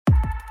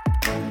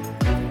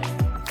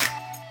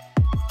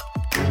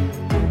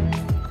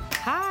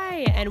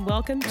and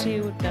welcome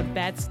to the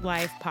Bet's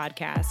Life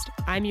podcast.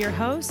 I'm your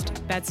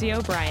host, Betsy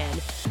O'Brien.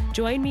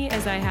 Join me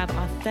as I have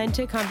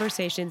authentic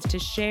conversations to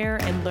share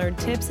and learn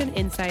tips and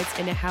insights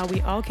into how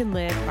we all can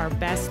live our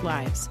best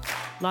lives.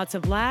 Lots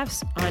of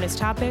laughs, honest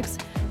topics,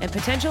 and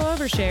potential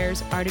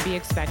overshares are to be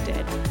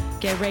expected.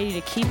 Get ready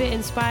to keep it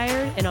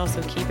inspired and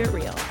also keep it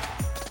real.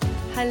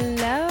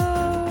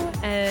 Hello,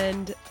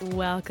 and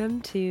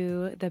welcome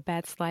to the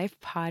Bet's Life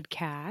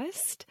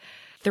podcast.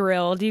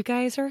 Thrilled you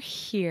guys are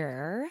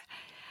here.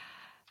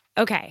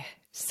 Okay,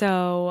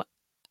 so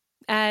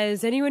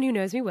as anyone who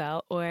knows me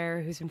well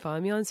or who's been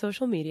following me on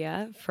social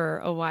media for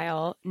a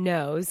while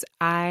knows,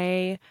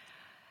 I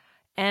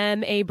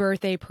am a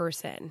birthday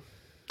person.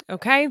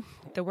 Okay,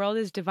 the world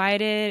is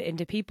divided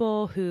into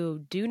people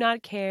who do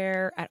not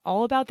care at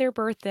all about their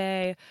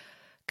birthday,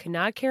 could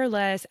not care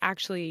less,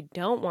 actually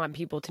don't want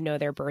people to know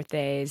their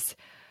birthdays,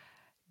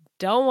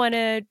 don't want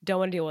to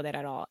deal with it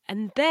at all.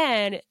 And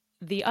then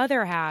the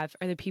other half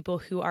are the people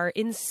who are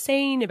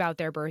insane about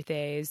their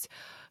birthdays,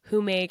 who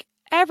make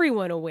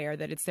everyone aware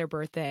that it's their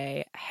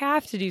birthday,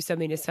 have to do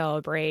something to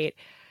celebrate.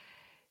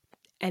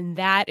 And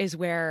that is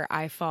where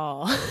I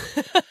fall.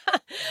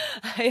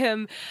 I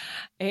am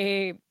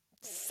a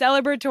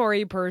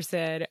celebratory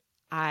person.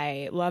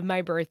 I love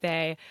my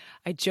birthday.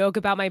 I joke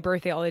about my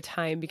birthday all the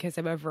time because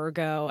I'm a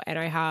Virgo and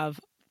I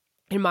have,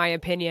 in my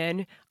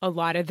opinion, a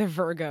lot of the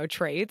Virgo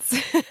traits.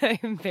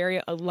 I'm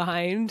very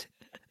aligned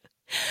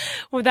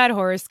with that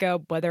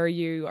horoscope, whether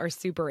you are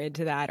super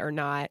into that or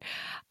not.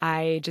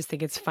 I just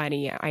think it's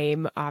funny.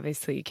 I'm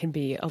obviously can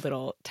be a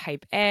little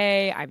type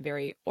A. I'm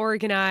very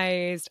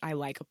organized. I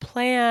like a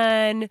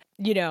plan.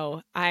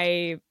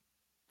 I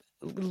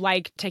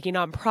like taking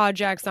on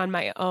projects on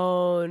my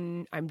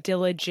own. I'm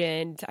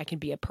diligent. I can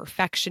be a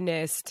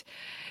perfectionist.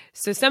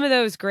 So some of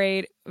those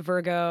great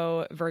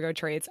Virgo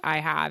traits I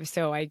have.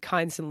 So I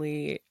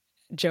constantly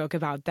joke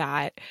about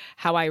that,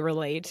 how I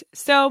relate.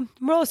 So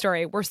moral of the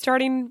story,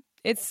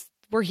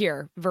 we're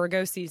here.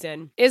 Virgo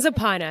season is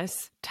upon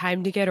us.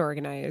 Time to get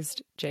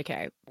organized.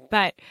 JK.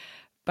 But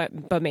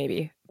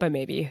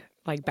maybe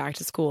like back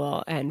to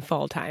school and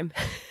fall time.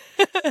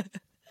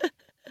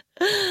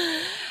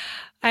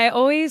 I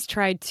always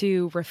try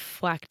to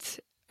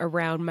reflect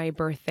around my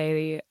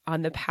birthday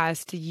on the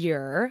past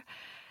year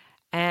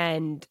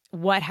and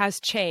what has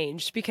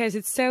changed, because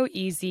it's so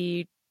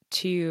easy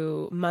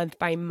to month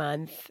by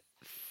month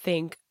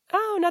think,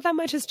 oh, not that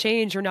much has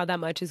changed or not that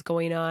much is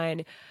going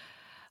on.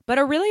 But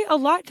a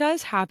lot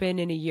does happen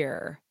in a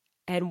year.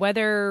 And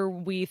whether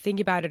we think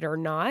about it or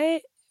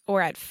not,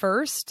 or at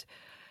first,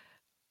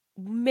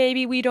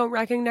 maybe we don't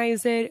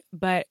recognize it.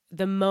 But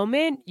the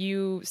moment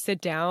you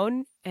sit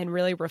down and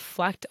really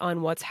reflect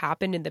on what's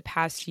happened in the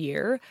past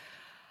year,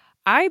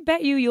 I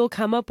bet you'll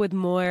come up with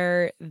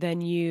more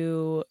than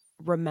you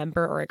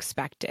remember or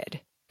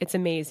expected. It's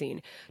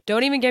amazing.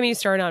 Don't even get me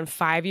started on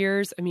 5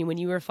 years. I mean, when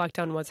you reflect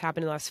on what's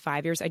happened in the last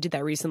 5 years, I did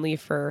that recently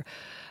for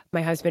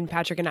my husband,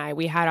 Patrick, and I.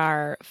 We had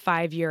our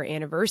 5-year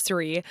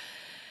anniversary.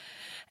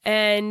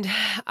 And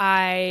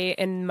I,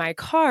 in my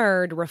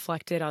card,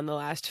 reflected on the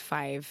last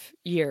 5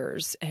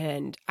 years.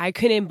 And I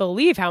couldn't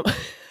believe how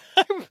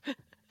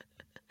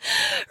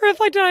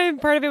reflected on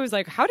it. Part of it was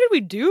like, how did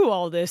we do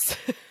all this?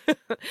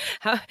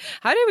 How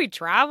did we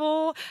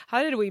travel?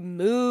 How did we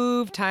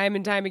move time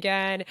and time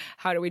again?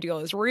 How did we do all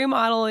this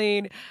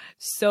remodeling?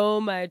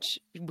 So much.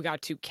 We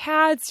got 2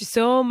 cats.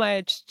 So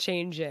much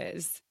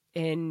changes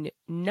in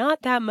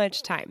not that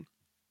much time.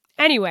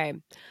 Anyway,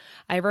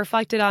 I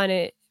reflected on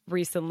it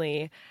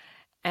recently.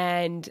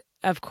 And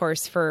of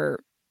course,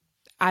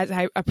 as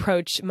I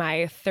approach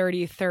my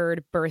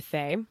 33rd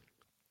birthday,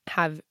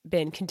 have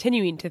been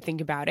continuing to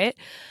think about it.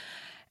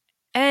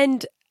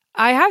 And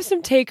I have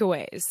some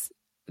takeaways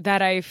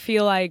that I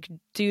feel like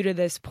due to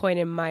this point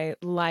in my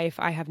life,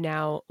 I have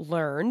now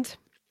learned,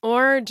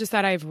 or just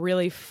that I've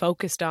really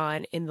focused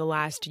on in the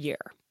last year.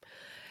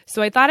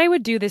 So I thought I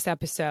would do this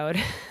episode.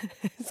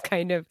 It's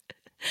kind of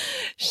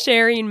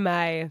sharing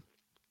my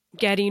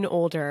getting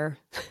older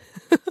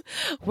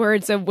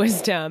words of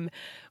wisdom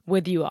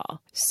with you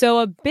all. So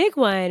a big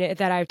one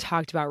that I've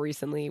talked about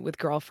recently with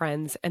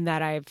girlfriends, and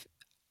that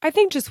I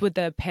think just with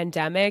the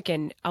pandemic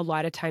and a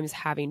lot of times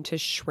having to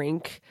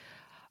shrink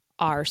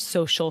our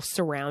social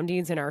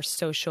surroundings and our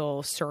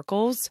social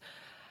circles.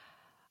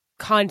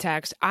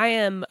 Context, I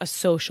am a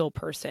social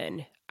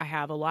person. I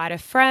have a lot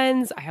of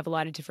friends. I have a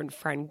lot of different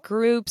friend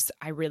groups.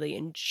 I really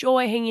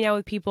enjoy hanging out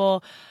with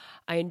people.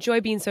 I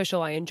enjoy being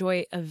social. I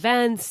enjoy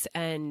events.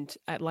 And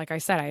like I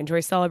said, I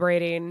enjoy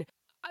celebrating.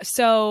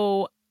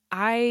 So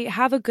I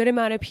have a good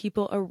amount of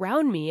people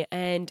around me.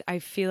 And I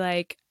feel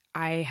like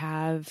I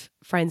have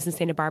friends in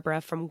Santa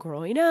Barbara from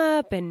growing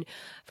up and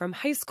from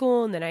high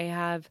school. And then I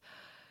have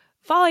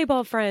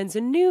volleyball friends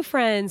and new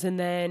friends. And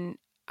then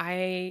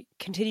I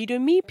continue to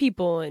meet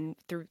people and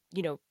through,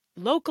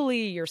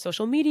 locally, your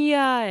social media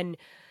and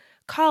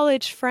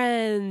college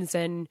friends.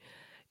 And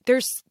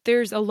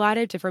there's a lot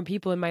of different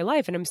people in my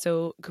life, and I'm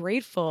so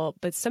grateful.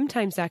 But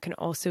sometimes that can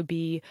also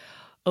be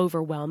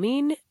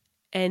overwhelming.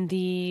 And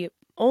the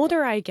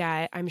older I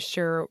get, I'm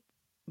sure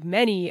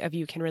many of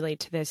you can relate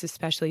to this,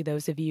 especially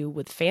those of you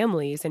with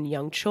families and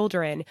young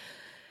children.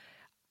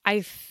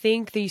 I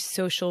think the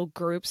social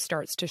group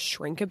starts to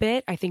shrink a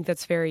bit. I think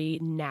that's very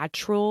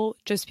natural,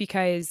 just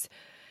because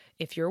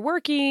if you're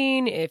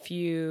working, if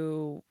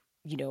you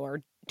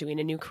are doing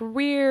a new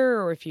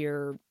career, or if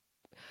you're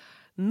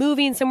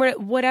moving somewhere,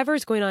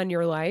 whatever's going on in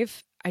your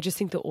life, I just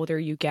think the older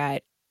you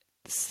get,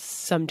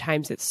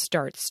 sometimes it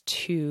starts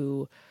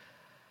to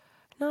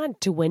not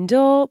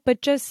dwindle,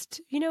 but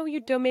just, you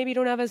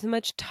don't have as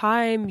much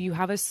time. You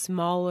have a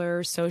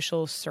smaller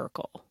social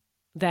circle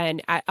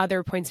than at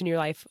other points in your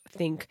life.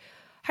 Think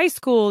high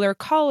school or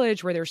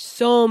college, where there's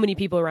so many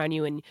people around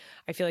you, and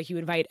I feel like you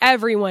invite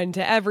everyone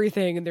to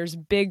everything, and there's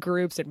big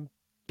groups and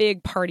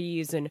big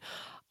parties and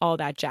all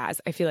that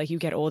jazz. I feel like you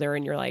get older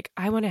and you're like,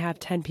 I want to have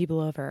 10 people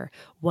over,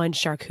 one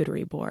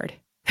charcuterie board,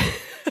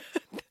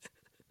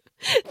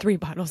 3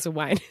 bottles of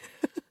wine.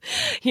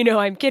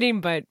 I'm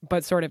kidding, but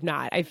sort of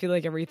not. I feel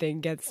like everything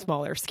gets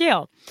smaller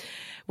scale,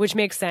 which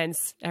makes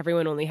sense.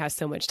 Everyone only has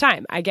so much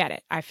time. I get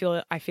it. I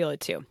feel it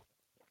too.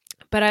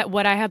 But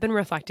what I have been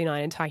reflecting on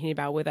and talking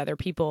about with other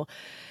people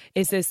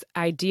is this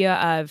idea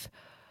of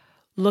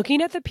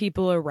looking at the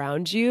people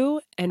around you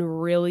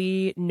and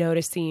really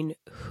noticing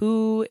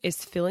who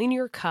is filling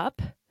your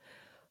cup.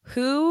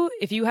 Who,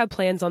 if you have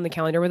plans on the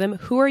calendar with them,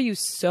 who are you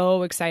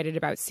so excited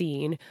about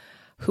seeing?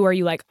 Who are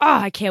you like,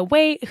 I can't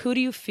wait? Who do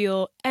you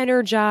feel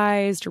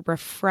energized,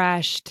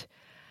 refreshed,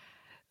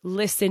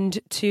 listened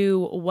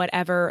to,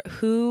 whatever?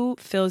 Who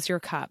fills your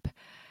cup?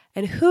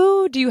 And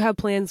who do you have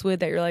plans with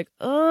that you're like,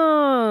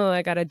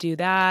 I got to do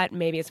that?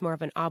 Maybe it's more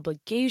of an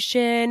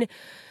obligation.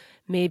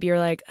 Maybe you're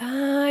like,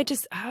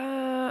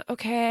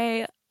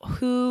 okay.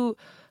 Who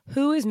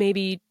is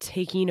maybe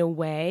taking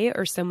away,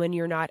 or someone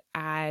you're not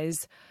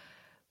as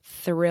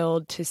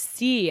thrilled to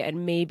see?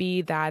 And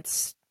maybe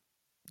that's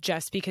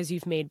just because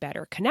you've made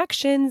better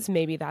connections.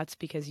 Maybe that's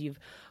because you've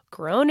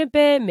grown a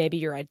bit. Maybe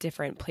you're at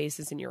different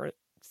places in your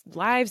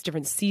lives,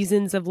 different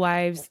seasons of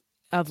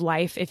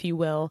life, if you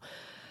will.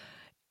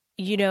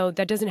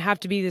 That doesn't have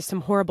to be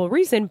some horrible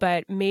reason,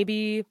 but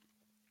maybe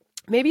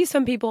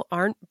some people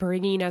aren't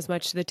bringing as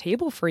much to the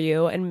table for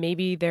you, and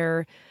maybe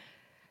they're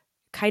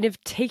kind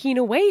of taking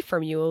away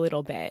from you a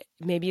little bit.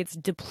 Maybe it's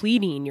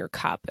depleting your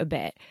cup a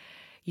bit.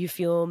 You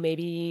feel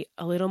maybe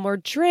a little more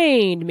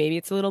drained. Maybe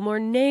it's a little more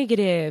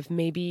negative.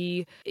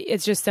 Maybe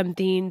it's just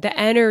something, the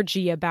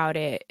energy about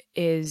it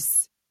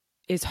is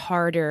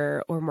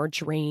harder or more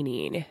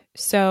draining.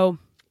 So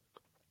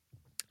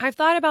I've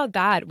thought about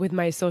that with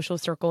my social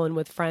circle and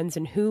with friends,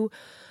 and who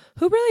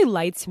really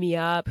lights me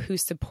up, who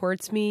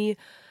supports me,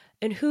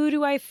 and who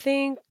do I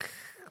think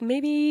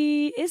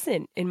maybe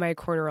isn't in my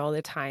corner all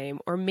the time,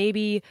 or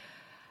maybe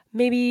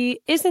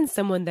isn't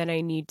someone that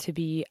I need to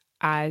be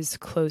as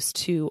close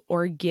to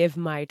or give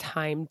my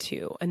time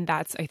to. And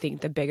that's, I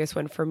think, the biggest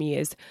one for me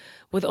is,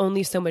 with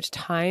only so much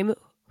time,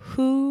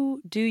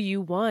 who do you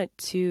want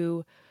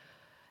to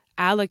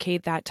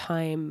allocate that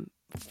time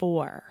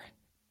for?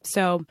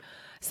 So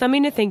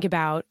something to think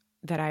about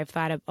that I've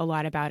thought a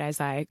lot about as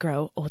I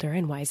grow older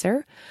and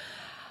wiser.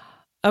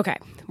 Okay,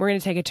 we're going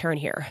to take a turn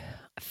here.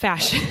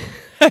 Fashion.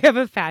 I have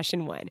a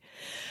fashion one.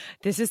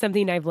 This is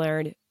something I've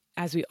learned.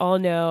 As we all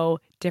know,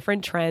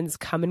 different trends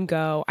come and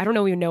go. I don't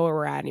even know where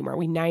we're at anymore. Are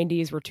we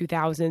 90s? We're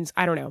 2000s?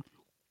 I don't know.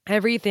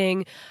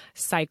 Everything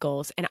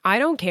cycles. And I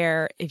don't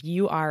care if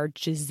you are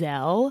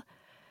Giselle.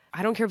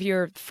 I don't care if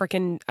you're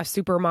freaking a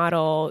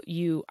supermodel.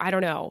 I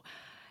don't know.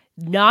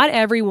 Not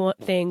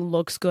everything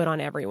looks good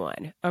on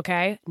everyone,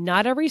 okay?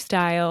 Not every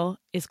style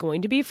is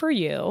going to be for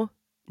you,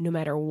 no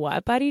matter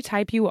what body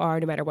type you are,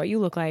 no matter what you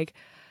look like.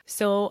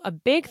 So a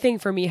big thing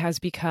for me has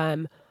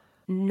become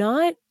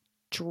not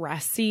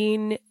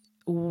dressing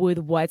with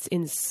what's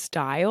in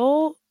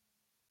style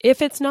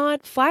if it's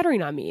not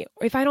flattering on me,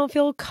 or if I don't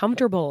feel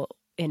comfortable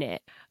in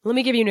it. Let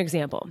me give you an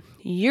example.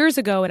 Years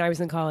ago when I was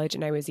in college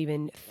and I was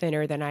even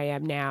thinner than I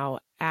am now,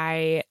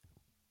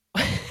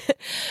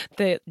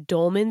 the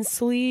dolman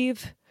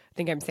sleeve, I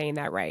think I'm saying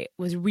that right,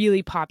 was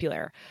really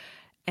popular.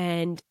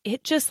 And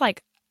it just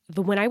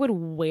when I would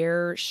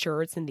wear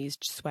shirts and these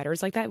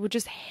sweaters like that, it would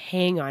just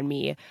hang on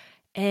me.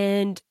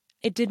 And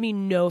it did me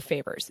no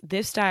favors.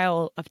 This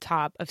style of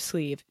top of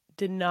sleeve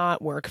did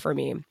not work for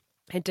me.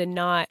 It did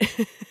not,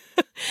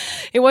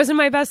 it wasn't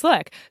my best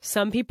look.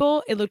 Some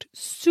people, it looked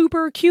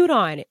super cute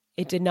on.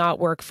 It did not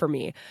work for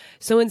me.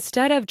 So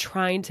instead of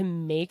trying to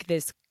make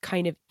this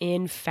kind of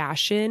in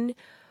fashion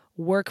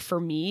work for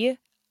me,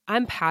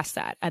 I'm past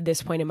that at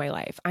this point in my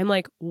life. I'm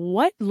like,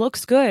 what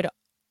looks good?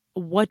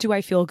 What do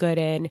I feel good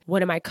in?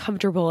 What am I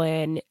comfortable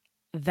in?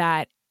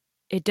 That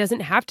it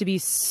doesn't have to be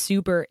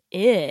super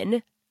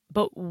in,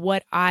 but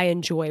what I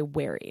enjoy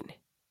wearing.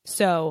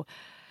 So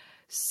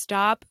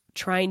stop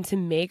trying to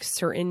make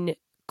certain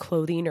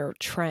clothing or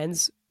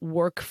trends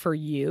work for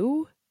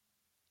you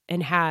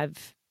and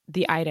have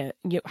the item.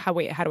 How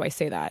do I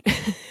say that?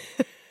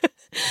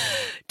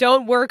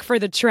 Don't work for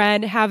the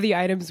trend. Have the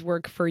items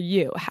work for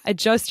you.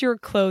 Adjust your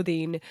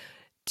clothing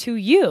to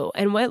you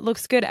and what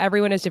looks good.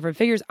 Everyone has different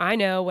figures. I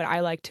know what I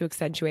like to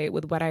accentuate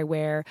with what I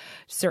wear.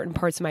 Certain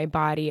parts of my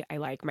body, I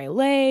like my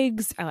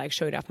legs. I like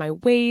showing off my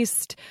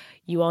waist.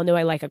 You all know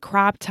I like a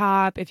crop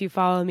top if you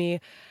follow me.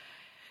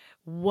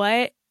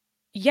 Looking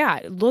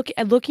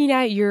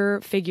at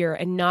your figure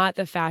and not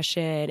the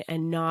fashion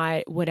and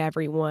not what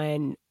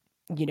everyone,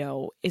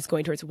 is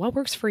going towards. What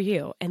works for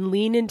you? And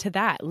lean into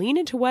that. Lean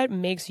into what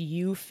makes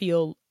you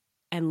feel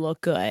and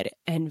look good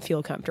and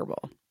feel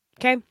comfortable.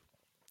 Okay?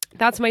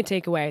 That's my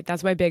takeaway.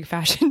 That's my big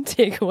fashion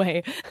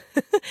takeaway.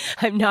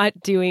 I'm not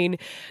doing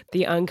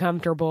the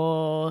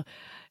uncomfortable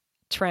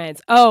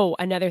trends. Oh,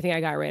 another thing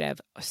I got rid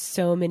of.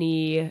 So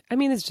many,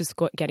 it's just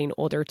getting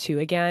older too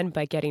again,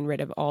 but getting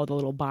rid of all the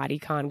little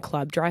bodycon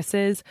club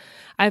dresses.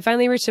 I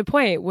finally reached a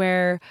point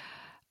where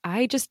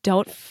I just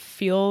don't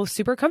feel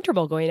super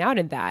comfortable going out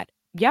in that.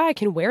 Yeah, I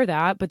can wear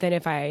that, but then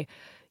if I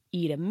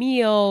eat a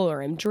meal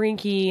or I'm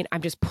drinking,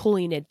 I'm just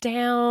pulling it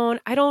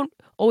down. I don't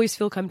always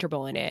feel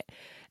comfortable in it.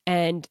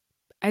 And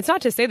it's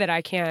not to say that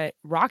I can't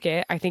rock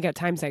it. I think at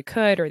times I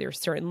could, or there's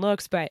certain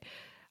looks, but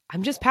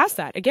I'm just past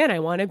that. Again, I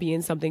want to be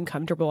in something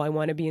comfortable. I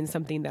want to be in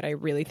something that I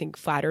really think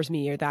flatters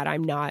me, or that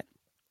I'm not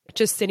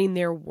just sitting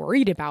there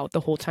worried about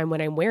the whole time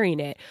when I'm wearing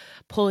it,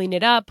 pulling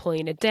it up,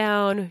 pulling it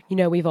down.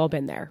 We've all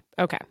been there.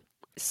 Okay.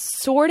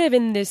 Sort of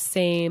in this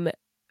same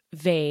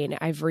vein,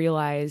 I've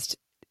realized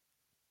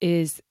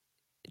is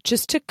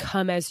just to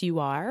come as you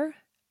are.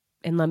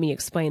 And let me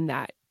explain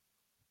that.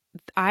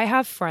 I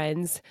have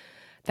friends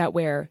that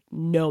wear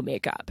no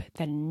makeup,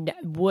 that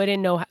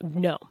wouldn't know,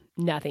 no,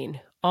 nothing,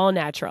 all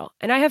natural.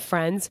 And I have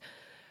friends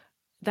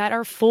that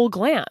are full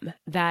glam,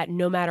 that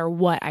no matter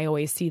what, I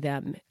always see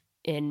them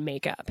in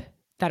makeup,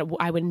 that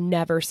I would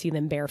never see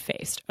them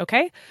barefaced.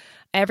 Okay.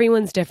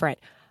 Everyone's different.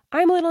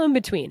 I'm a little in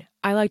between.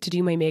 I like to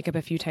do my makeup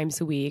a few times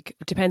a week.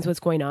 It depends what's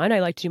going on. I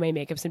like to do my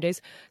makeup some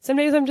days. Some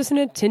days I'm just in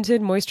a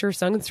tinted moisture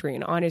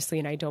sunscreen, honestly,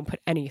 and I don't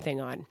put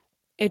anything on.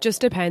 It just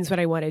depends what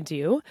I want to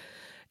do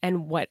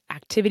and what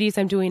activities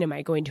I'm doing. Am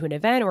I going to an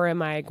event, or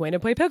am I going to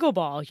play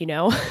pickleball?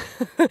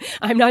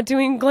 I'm not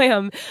doing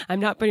glam. I'm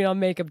not putting on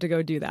makeup to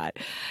go do that.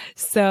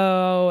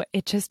 So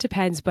it just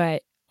depends.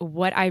 But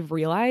what I've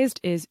realized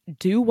is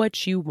do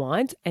what you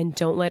want and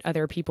don't let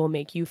other people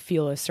make you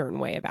feel a certain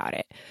way about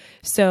it.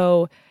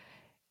 So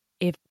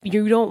if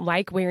you don't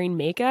like wearing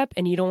makeup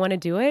and you don't want to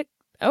do it,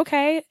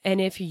 okay.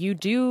 And if you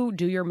do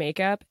your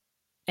makeup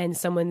and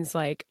someone's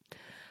like,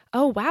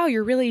 oh, wow,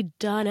 you're really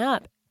done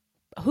up,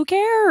 who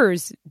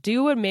cares?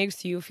 Do what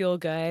makes you feel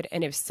good.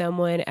 And if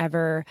someone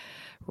ever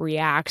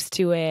reacts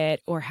to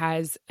it or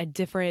has a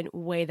different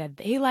way that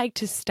they like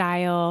to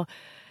style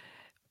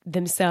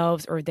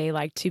themselves, or they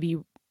like to be,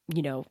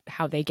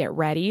 how they get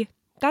ready,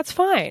 that's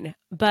fine.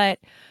 But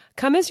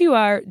come as you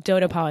are.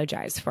 Don't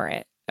apologize for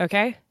it.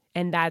 Okay.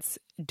 And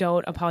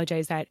don't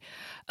apologize that,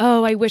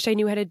 oh, I wish I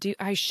knew how to do,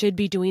 I should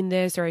be doing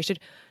this, or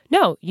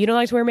no, you don't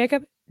like to wear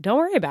makeup? Don't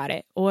worry about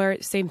it. Or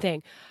same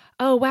thing.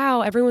 Oh,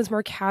 wow, everyone's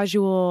more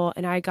casual,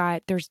 and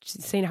they're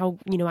saying how,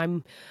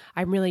 I'm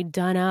really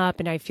done up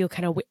and I feel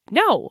kind of,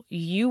 no,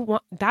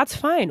 that's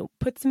fine.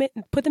 Put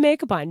the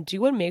makeup on,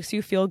 do what makes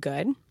you feel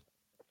good,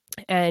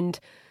 and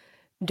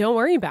don't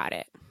worry about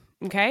it.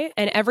 Okay.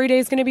 And every day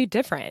is going to be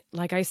different.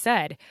 Like I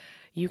said,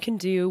 you can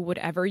do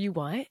whatever you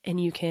want, and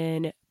you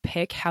can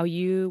pick how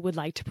you would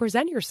like to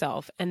present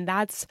yourself. And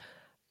that's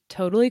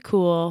totally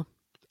cool.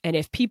 And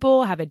if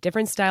people have a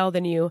different style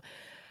than you,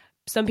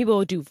 some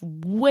people do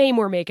way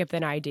more makeup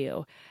than I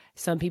do.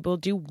 Some people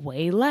do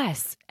way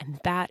less. And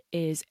that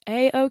is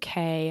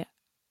a-okay.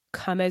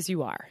 Come as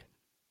you are.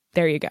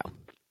 There you go.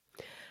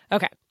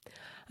 Okay.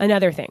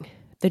 Another thing,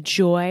 the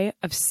joy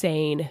of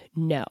saying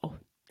no.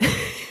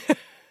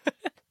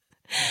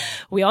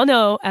 We all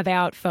know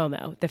about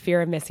FOMO, the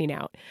fear of missing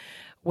out,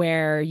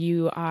 where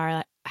you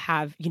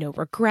have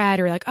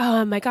regret, or like,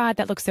 oh my God,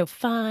 that looks so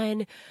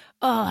fun.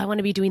 Oh, I want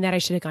to be doing that. I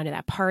should have gone to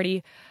that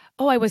party.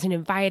 Oh, I wasn't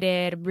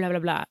invited, blah, blah,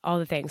 blah, all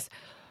the things.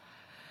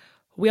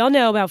 We all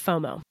know about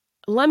FOMO.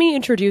 Let me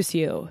introduce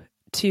you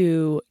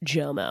to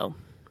JOMO,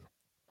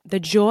 the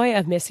joy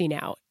of missing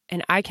out.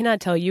 And I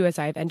cannot tell you, as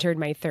I've entered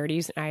my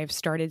 30s and I have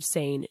started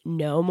saying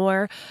no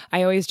more.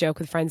 I always joke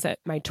with friends that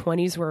my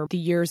 20s were the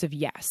years of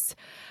yes.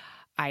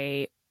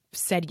 I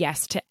said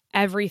yes to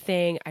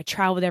everything. I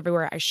traveled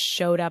everywhere. I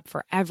showed up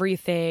for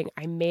everything.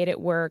 I made it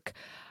work.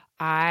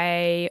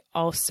 I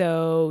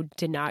also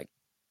did not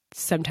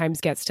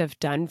sometimes get stuff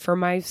done for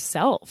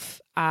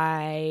myself.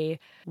 I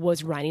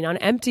was running on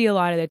empty a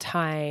lot of the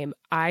time.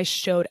 I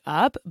showed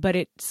up, but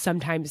it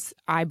sometimes,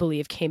 I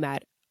believe, came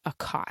at a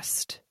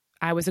cost.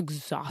 I was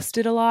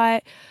exhausted a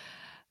lot.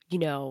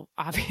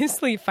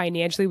 Obviously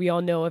financially, we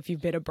all know if you've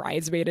been a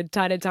bridesmaid a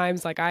ton of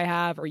times like I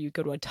have, or you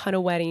go to a ton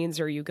of weddings,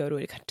 or you go to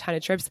a ton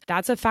of trips,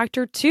 that's a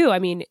factor too.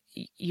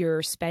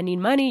 You're spending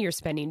money, you're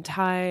spending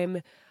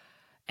time,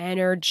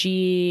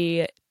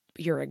 energy,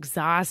 you're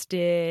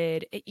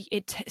exhausted.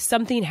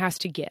 Something has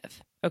to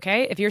give.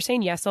 Okay. If you're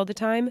saying yes all the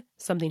time,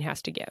 something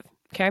has to give.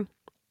 Okay.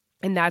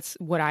 And that's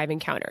what I've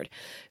encountered.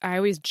 I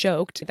always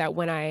joked that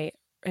when I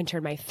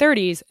entered my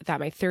 30s that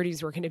my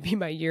 30s were going to be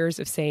my years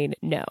of saying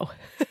no.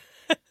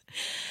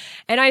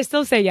 And I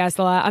still say yes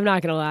a lot. I'm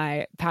not going to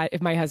lie. Pat,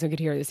 if my husband could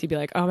hear this, he'd be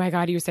like, oh my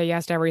God, you say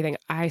yes to everything.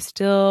 I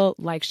still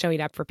like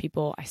showing up for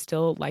people. I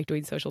still like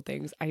doing social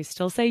things. I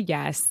still say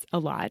yes a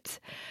lot.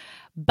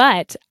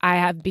 But I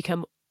have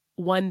become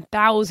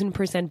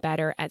 1000%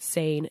 better at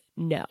saying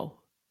no.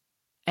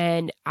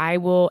 And I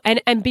will,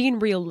 and being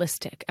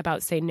realistic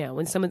about saying no.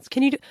 When someone's,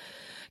 can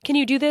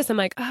you do this? I'm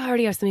like, oh, I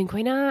already have something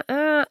going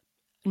on.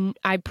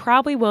 I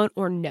probably won't,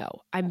 or no.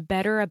 I'm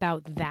better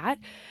about that.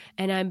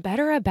 And I'm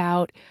better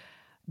about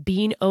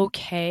being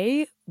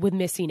okay with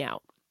missing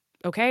out.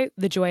 Okay.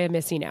 The joy of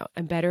missing out.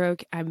 I'm better.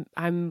 Okay.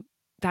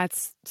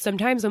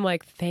 Sometimes I'm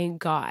like, thank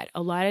God.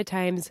 A lot of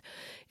times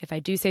if I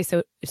do say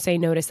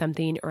no to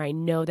something, or I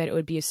know that it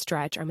would be a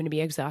stretch, or I'm going to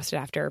be exhausted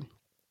after,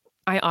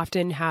 I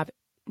often have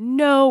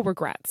no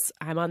regrets.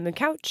 I'm on the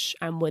couch.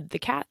 I'm with the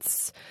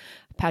cats.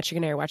 Patrick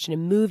and I are watching a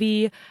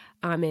movie.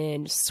 I'm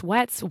in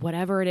sweats,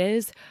 whatever it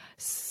is.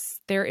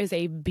 There is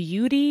a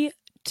beauty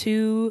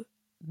to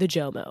the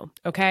JOMO,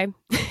 okay?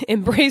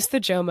 Embrace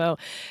the JOMO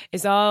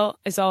is all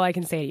I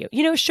can say to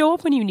you. Show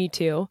up when you need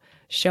to.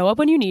 Show up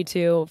when you need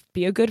to.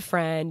 Be a good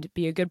friend,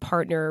 be a good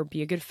partner,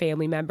 be a good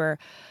family member.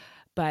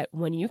 But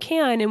when you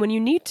can and when you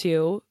need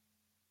to,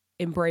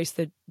 embrace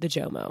the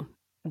JOMO.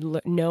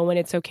 Know when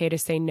it's okay to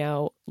say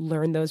no.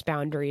 Learn those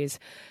boundaries.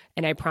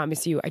 And I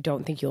promise you, I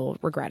don't think you'll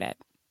regret it.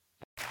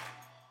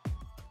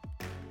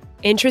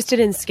 Interested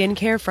in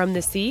skincare from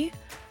the sea?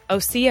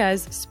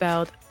 Osea's,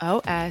 spelled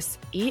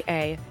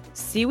O-S-E-A,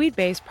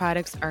 seaweed-based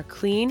products are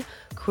clean,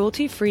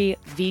 cruelty-free,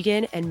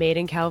 vegan, and made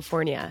in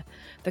California.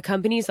 The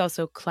company is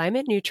also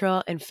climate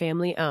neutral and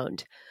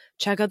family-owned.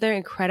 Check out their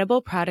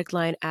incredible product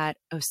line at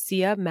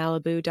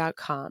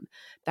oseamalibu.com.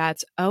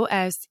 That's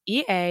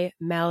O-S-E-A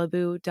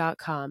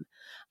Malibu.com.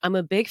 I'm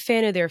a big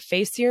fan of their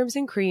face serums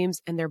and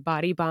creams and their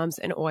body balms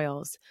and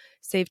oils.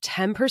 Save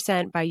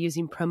 10% by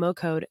using promo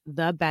code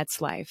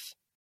TheBetsLife.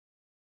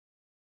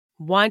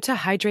 Want to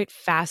hydrate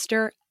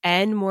faster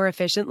and more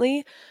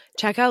efficiently?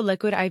 Check out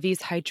Liquid IV's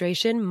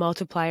Hydration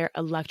Multiplier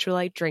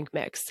Electrolyte Drink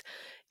Mix.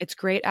 It's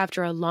great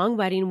after a long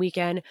wedding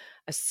weekend,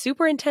 a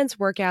super intense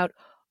workout,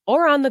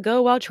 or on the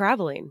go while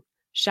traveling.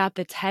 Shop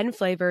the 10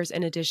 flavors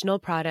and additional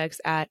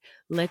products at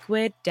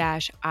liquid-iv.com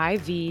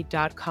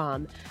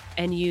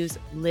and use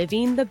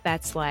Living the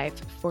Bets Life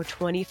for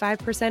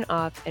 25%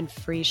 off and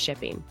free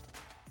shipping.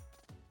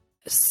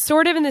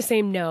 Sort of in the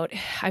same note,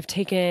 I've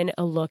taken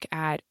a look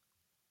at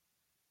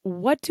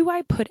what do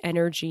I put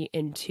energy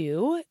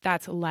into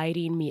that's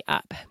lighting me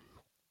up?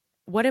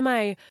 What am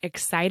I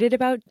excited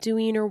about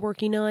doing or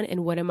working on?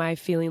 And what am I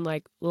feeling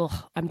like, ugh,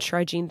 I'm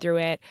trudging through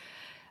it.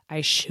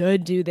 I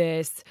should do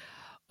this.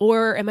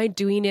 Or am I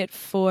doing it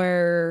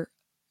for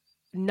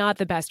not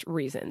the best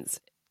reasons?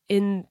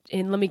 Let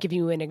me give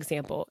you an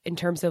example in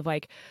terms of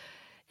like,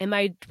 am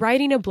I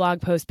writing a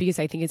blog post because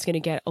I think it's going to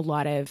get a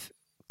lot of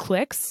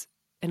clicks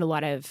and a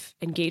lot of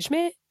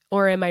engagement?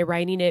 Or am I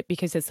writing it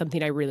because it's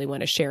something I really want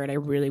to share and I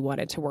really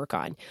wanted to work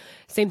on?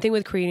 Same thing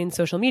with creating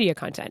social media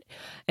content.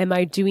 Am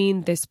I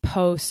doing this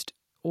post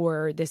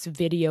or this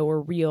video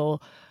or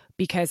reel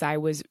because I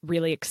was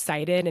really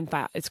excited and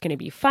thought it's going to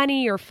be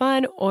funny or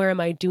fun? Or am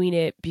I doing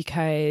it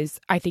because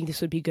I think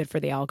this would be good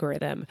for the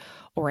algorithm,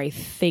 or I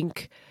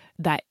think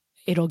that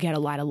it'll get a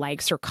lot of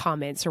likes or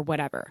comments or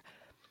whatever?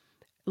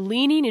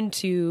 Leaning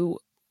into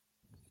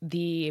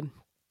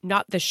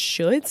not the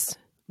shoulds,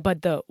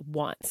 but the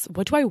wants.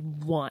 What do I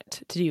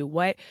want to do?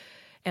 What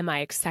am I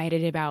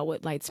excited about?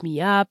 What lights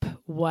me up?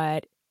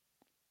 What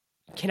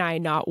can I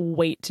not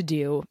wait to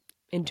do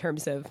in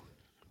terms of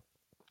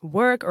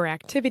work or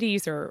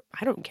activities, or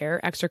I don't care,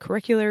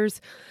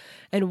 extracurriculars?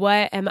 And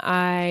what am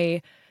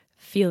I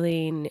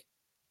feeling,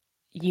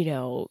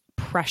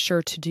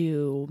 pressure to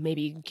do,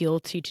 maybe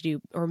guilty to do,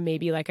 or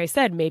maybe, like I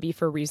said, maybe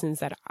for reasons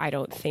that I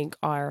don't think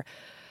are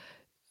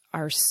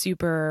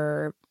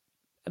super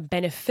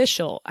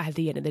beneficial at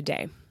the end of the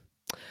day.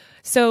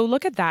 So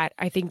look at that.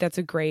 I think that's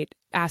a great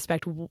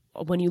aspect.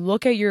 When you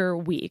look at your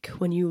week,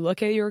 when you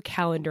look at your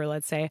calendar,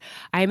 let's say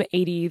I'm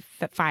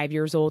 85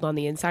 years old on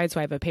the inside, so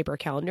I have a paper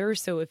calendar.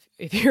 So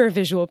if you're a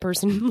visual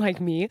person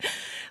like me,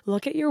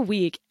 look at your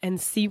week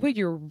and see what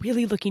you're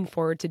really looking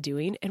forward to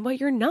doing and what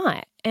you're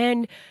not.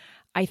 And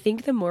I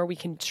think the more we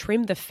can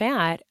trim the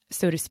fat,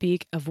 so to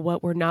speak, of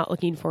what we're not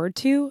looking forward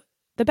to,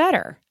 the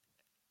better.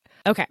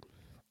 Okay.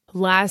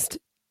 Last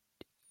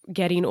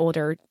getting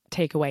older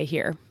takeaway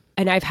here.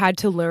 And I've had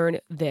to learn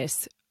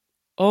this,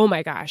 oh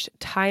my gosh,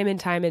 time and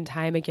time and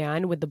time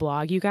again with the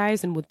blog, you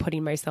guys, and with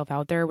putting myself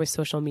out there with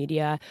social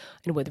media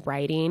and with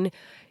writing.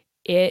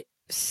 It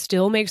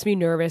still makes me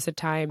nervous at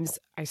times.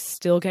 I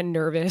still get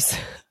nervous.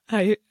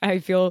 I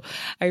feel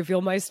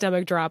my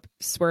stomach drop,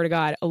 swear to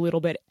God, a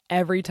little bit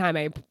every time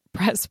I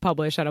press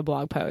publish on a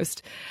blog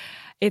post.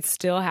 It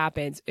still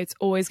happens. It's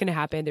always going to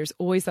happen. There's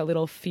always that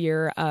little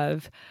fear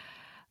of,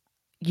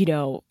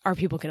 are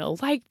people going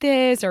to like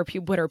this? Or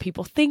what are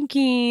people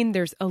thinking?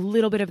 There's a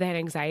little bit of that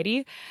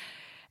anxiety.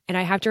 And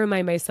I have to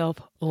remind myself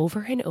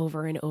over and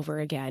over and over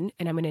again,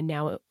 and I'm going to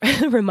now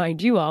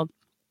remind you all,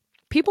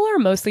 people are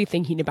mostly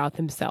thinking about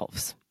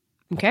themselves.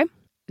 Okay?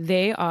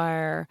 We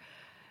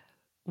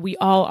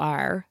all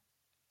are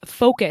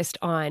focused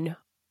on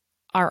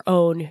our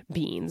own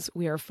beings.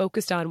 We are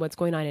focused on what's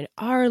going on in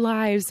our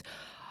lives,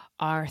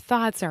 our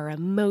thoughts, our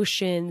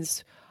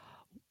emotions,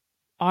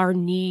 our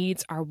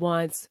needs, our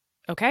wants.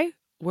 Okay?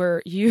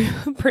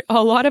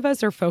 A lot of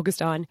us are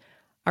focused on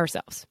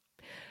ourselves.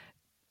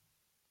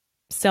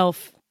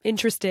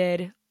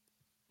 Self-interested,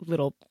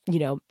 little,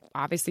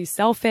 obviously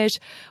selfish,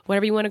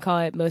 whatever you want to call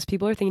it. Most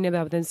people are thinking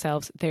about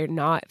themselves. They're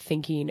not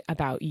thinking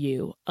about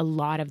you a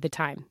lot of the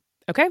time.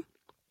 Okay?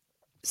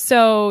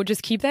 So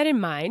just keep that in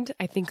mind.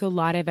 I think a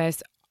lot of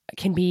us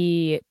can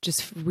be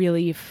just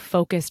really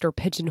focused or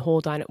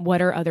pigeonholed on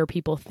what are other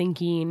people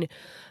thinking?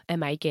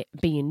 Am I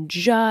being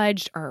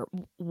judged? Or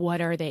what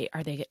are they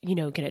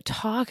going to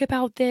talk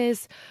about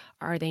this?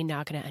 Are they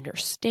not going to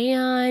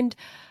understand?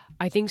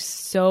 I think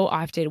so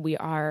often we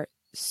are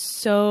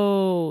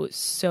so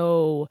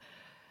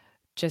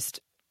just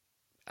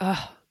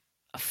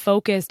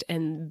focused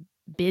and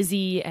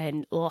busy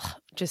and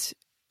just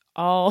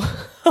all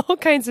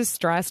kinds of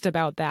stressed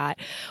about that,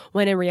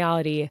 when in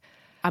reality,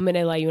 I'm going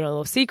to let you in a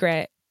little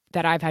secret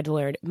that I've had to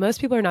learn.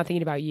 Most people are not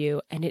thinking about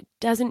you, and it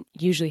doesn't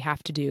usually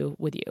have to do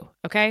with you,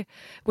 okay?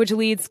 Which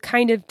leads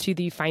kind of to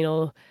the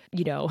final,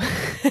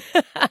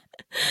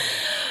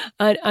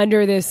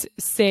 under this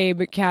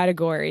same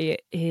category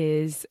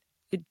is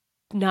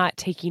not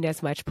taking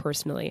as much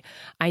personally.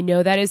 I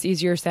know that is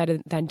easier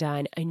said than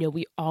done. I know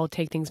we all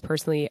take things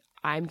personally.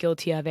 I'm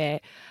guilty of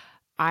it.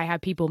 I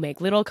have people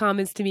make little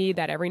comments to me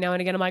that every now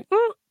and again I'm like,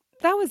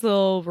 that was a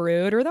little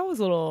rude, or was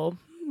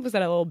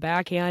that a little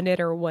backhanded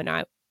or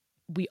whatnot.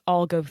 We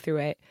all go through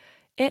it.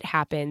 It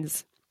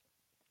happens.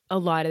 A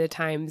lot of the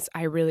times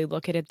I really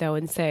look at it though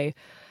and say,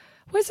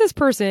 was this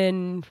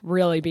person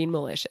really being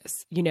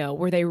malicious?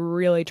 Were they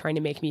really trying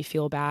to make me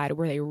feel bad?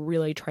 Were they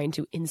really trying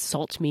to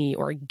insult me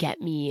or get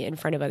me in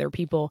front of other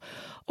people?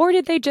 Or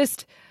did they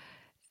just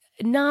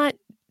not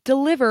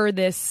deliver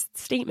this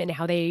statement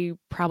how they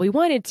probably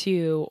wanted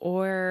to?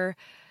 Or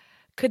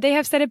could they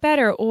have said it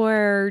better?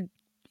 Or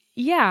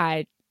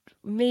yeah,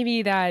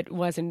 maybe that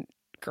wasn't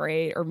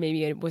great, or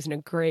maybe it wasn't a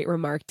great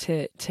remark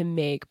to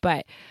make,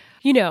 but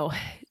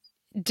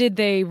did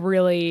they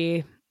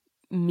really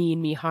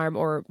mean me harm,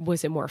 or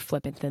was it more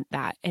flippant than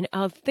that? And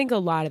I'll think a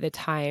lot of the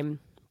time,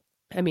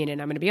 and I'm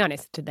going to be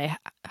honest,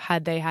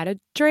 had they had a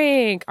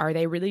drink? Are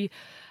they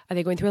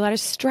going through a lot of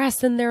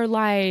stress in their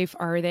life?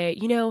 Are they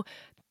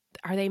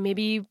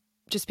maybe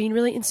just being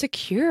really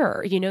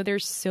insecure?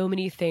 There's so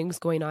many things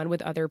going on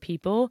with other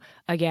people,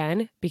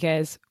 again,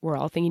 because we're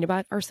all thinking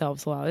about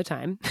ourselves a lot of the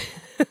time.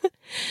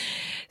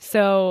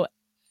 So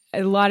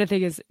a lot of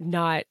things is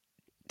not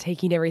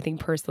taking everything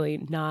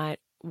personally, not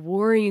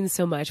worrying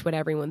so much what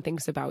everyone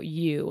thinks about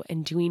you,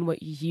 and doing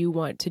what you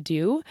want to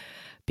do.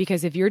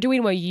 Because if you're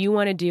doing what you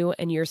want to do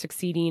and you're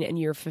succeeding and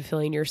you're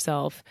fulfilling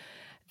yourself,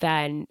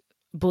 then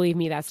believe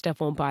me, that stuff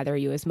won't bother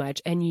you as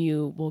much, and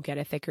you will get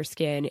a thicker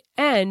skin.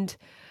 And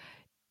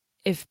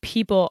if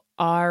people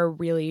are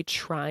really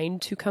trying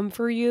to come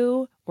for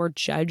you or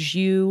judge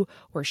you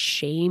or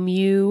shame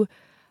you,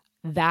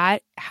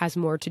 that has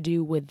more to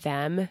do with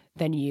them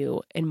than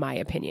you, in my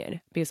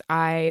opinion. Because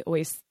I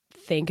always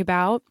think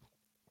about,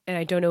 and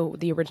I don't know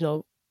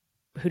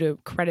who to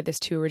credit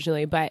this to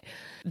originally, but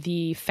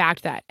the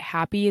fact that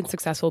happy and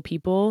successful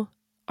people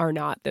are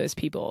not those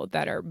people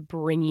that are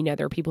bringing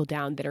other people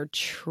down, that are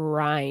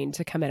trying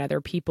to come at other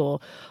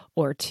people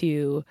or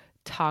to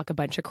talk a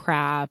bunch of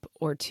crap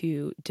or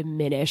to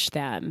diminish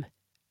them.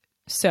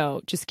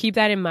 So just keep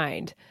that in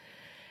mind.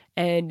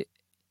 And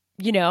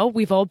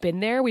we've all been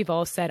there. We've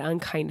all said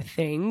unkind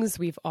things.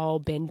 We've all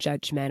been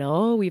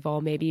judgmental. We've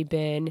all maybe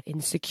been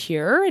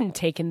insecure and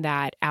taken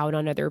that out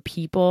on other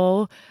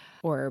people,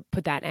 or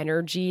put that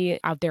energy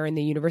out there in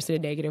the universe in a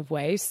negative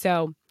way.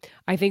 So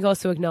I think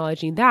also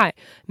acknowledging that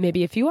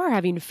maybe if you are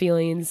having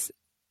feelings,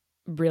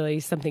 really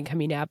something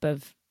coming up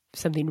of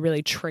something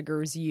really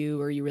triggers you,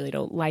 or you really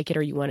don't like it,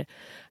 or you want to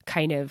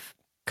kind of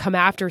come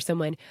after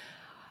someone,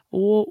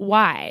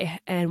 why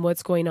and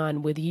what's going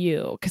on with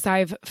you? Because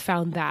I've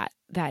found that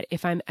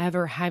if I'm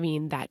ever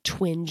having that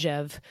twinge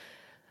of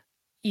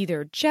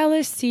either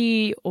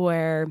jealousy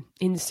or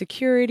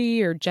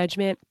insecurity or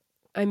judgment,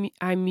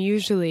 I'm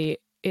usually,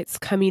 it's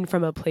coming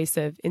from a place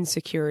of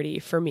insecurity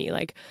for me.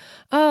 Like,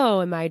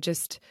 oh, am I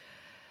just,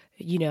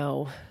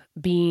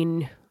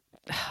 being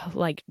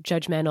like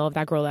judgmental of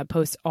that girl that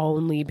posts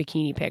only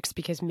bikini pics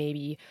because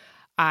maybe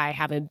I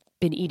haven't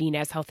been eating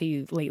as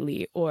healthy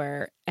lately?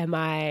 Or am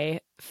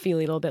I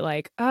feeling a little bit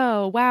like,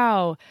 oh,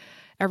 wow,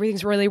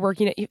 everything's really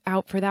working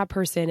out for that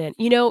person? And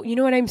you know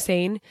what I'm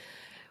saying?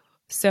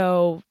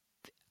 So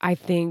I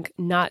think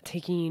not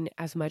taking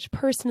as much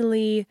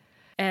personally,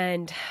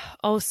 and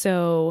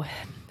also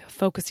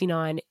focusing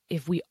on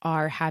if we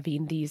are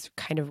having these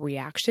kind of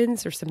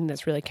reactions or something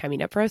that's really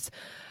coming up for us,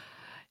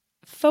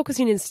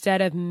 focusing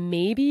instead of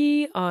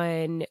maybe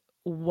on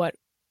what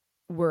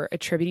we're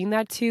attributing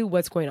that to,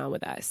 what's going on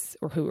with us,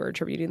 or who we're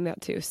attributing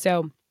that to.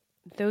 So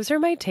those are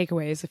my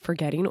takeaways for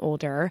getting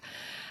older.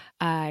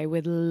 I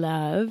would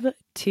love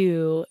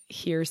to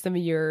hear some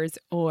of yours,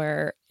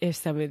 or if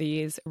some of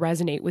these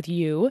resonate with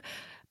you,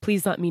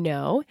 please let me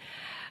know.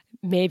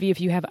 Maybe if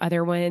you have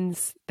other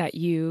ones that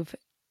you've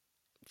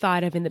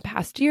thought of in the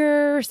past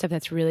year, stuff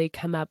that's really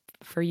come up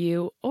for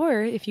you,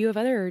 or if you have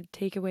other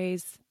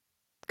takeaways,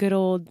 good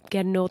old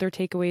getting older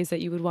takeaways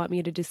that you would want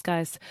me to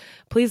discuss,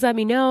 please let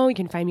me know. You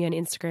can find me on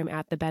Instagram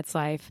at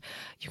 @thebetslife.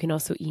 You can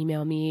also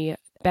email me,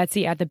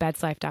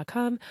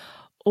 betsy@thebetslife.com,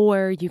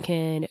 or you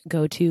can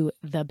go to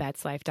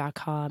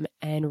thebetslife.com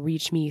and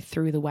reach me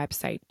through the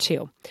website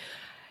too.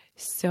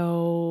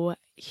 So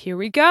here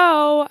we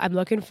go. I'm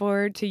looking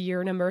forward to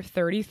year number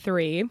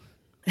 33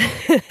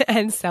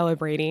 and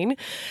celebrating,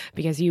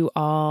 because you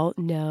all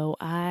know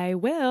I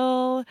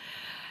will.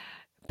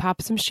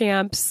 Pop some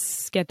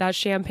champs, get that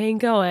champagne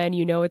going.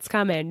 You know it's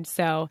coming.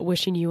 So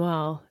wishing you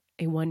all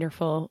a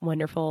wonderful,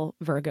 wonderful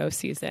Virgo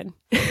season.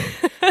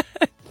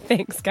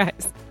 Thanks,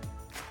 guys.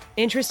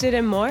 Interested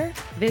in more?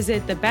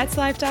 Visit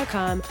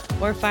thebetslife.com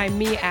or find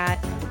me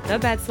at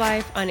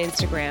thebetslife on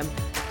Instagram.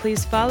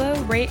 Please follow,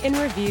 rate, and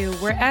review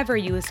wherever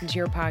you listen to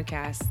your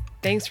podcast.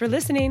 Thanks for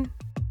listening.